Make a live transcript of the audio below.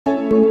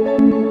Breaking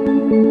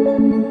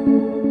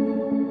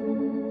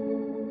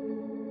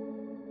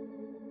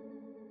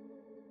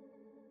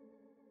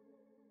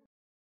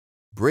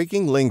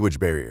language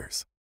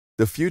barriers.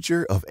 The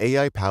future of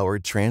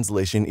AI-powered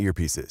translation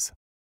earpieces.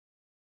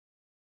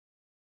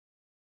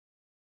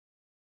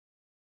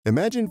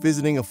 Imagine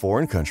visiting a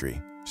foreign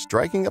country,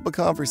 striking up a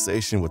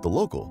conversation with the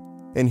local,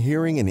 and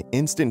hearing an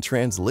instant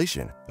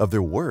translation of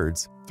their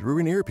words through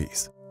an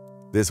earpiece.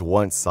 This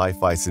once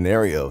sci-fi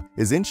scenario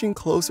is inching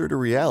closer to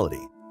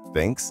reality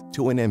thanks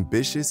to an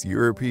ambitious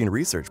European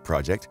research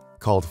project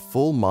called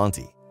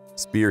FVLLMONTI,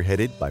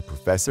 spearheaded by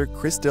Professor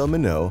Cristell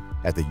Maneux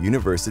at the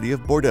University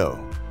of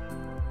Bordeaux.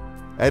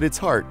 At its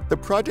heart, the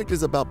project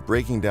is about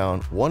breaking down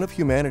one of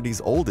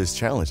humanity's oldest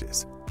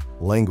challenges: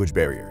 language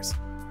barriers.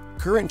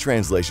 Current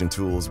translation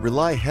tools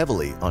rely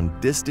heavily on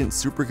distant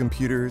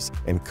supercomputers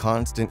and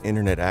constant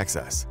internet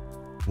access.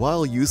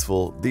 While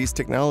useful, these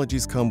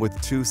technologies come with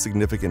two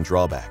significant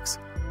drawbacks: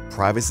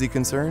 privacy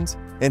concerns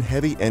and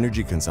heavy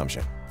energy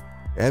consumption.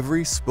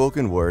 Every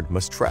spoken word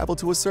must travel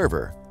to a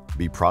server,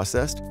 be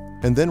processed,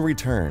 and then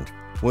returned,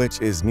 which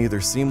is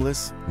neither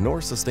seamless nor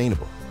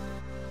sustainable.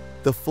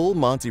 The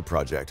FVLLMONTI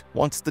project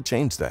wants to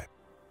change that.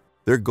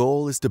 Their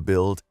goal is to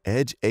build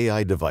edge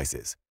AI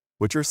devices,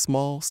 which are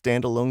small,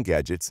 standalone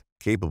gadgets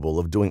capable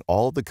of doing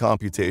all the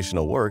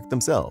computational work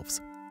themselves.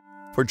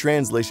 For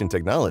translation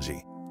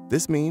technology,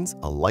 this means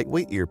a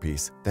lightweight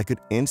earpiece that could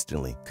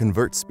instantly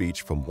convert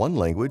speech from one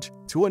language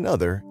to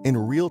another in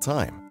real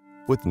time,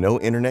 with no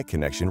internet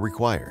connection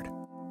required.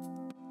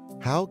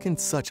 How can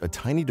such a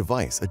tiny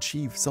device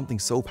achieve something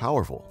so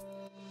powerful?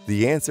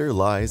 The answer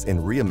lies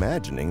in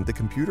reimagining the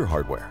computer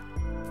hardware.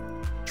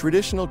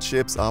 Traditional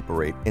chips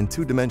operate in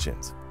two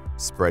dimensions,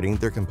 spreading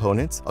their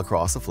components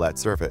across a flat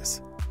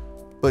surface.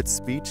 But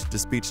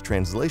speech-to-speech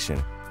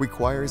translation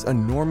requires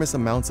enormous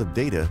amounts of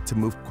data to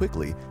move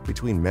quickly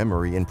between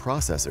memory and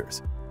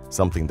processors,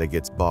 something that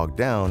gets bogged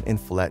down in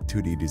flat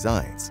 2D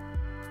designs.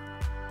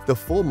 The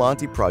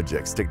FVLLMONTI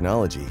project's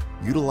technology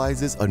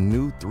utilizes a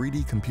new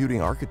 3D computing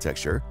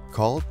architecture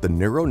called the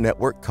Neural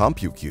Network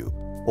Compute Cube,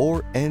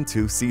 or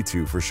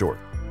N2C2 for short.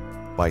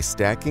 By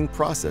stacking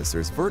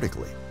processors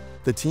vertically,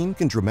 the team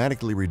can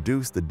dramatically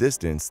reduce the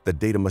distance that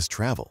data must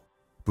travel,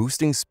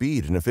 boosting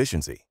speed and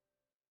efficiency.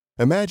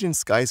 Imagine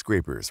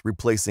skyscrapers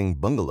replacing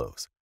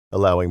bungalows,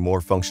 allowing more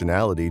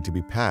functionality to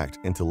be packed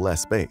into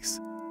less space.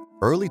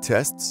 Early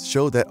tests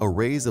show that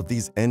arrays of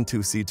these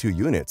N2C2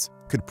 units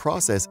could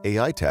process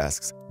AI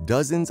tasks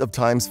dozens of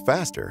times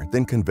faster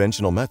than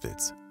conventional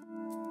methods.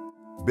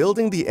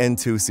 Building the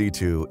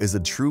N2C2 is a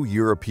true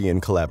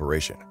European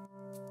collaboration.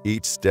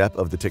 Each step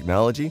of the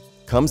technology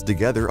comes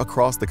together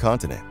across the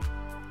continent.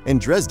 In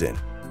Dresden,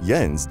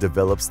 Jens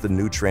develops the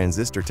new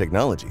transistor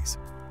technologies,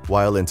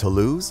 while in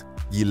Toulouse,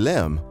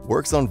 Guilhem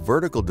works on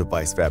vertical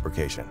device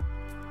fabrication.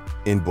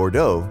 In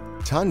Bordeaux,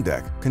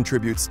 Tandek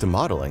contributes to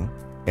modeling,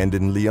 and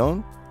in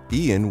Lyon,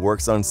 Ian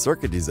works on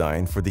circuit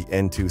design for the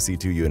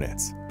N2C2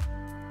 units.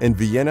 In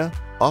Vienna,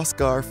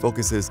 Oscar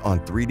focuses on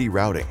 3D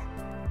routing,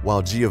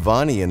 while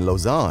Giovanni in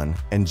Lausanne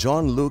and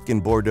Jean-Luc in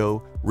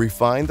Bordeaux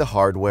refine the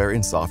hardware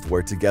and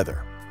software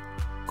together.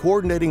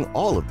 Coordinating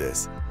all of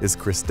this is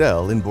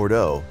Cristell in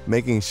Bordeaux,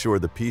 making sure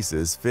the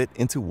pieces fit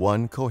into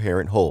one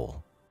coherent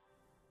whole.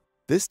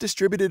 This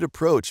distributed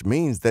approach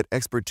means that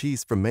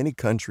expertise from many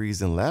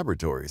countries and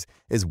laboratories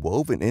is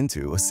woven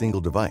into a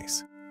single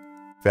device.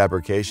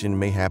 Fabrication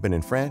may happen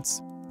in France,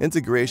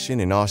 integration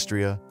in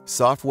Austria,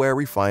 software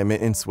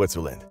refinement in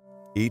Switzerland,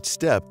 each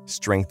step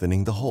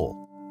strengthening the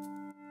whole.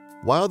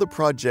 While the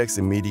project's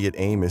immediate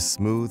aim is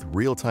smooth,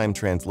 real-time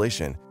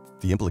translation,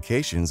 the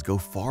implications go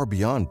far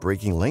beyond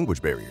breaking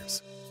language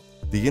barriers.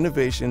 The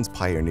innovations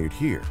pioneered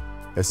here,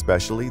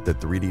 especially the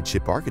 3D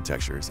chip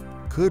architectures,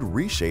 could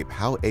reshape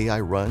how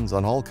AI runs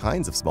on all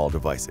kinds of small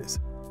devices,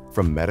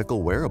 from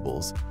medical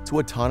wearables to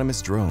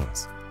autonomous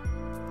drones.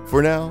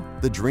 For now,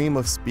 the dream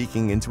of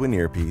speaking into an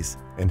earpiece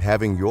and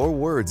having your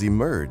words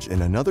emerge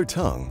in another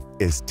tongue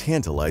is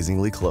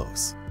tantalizingly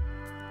close.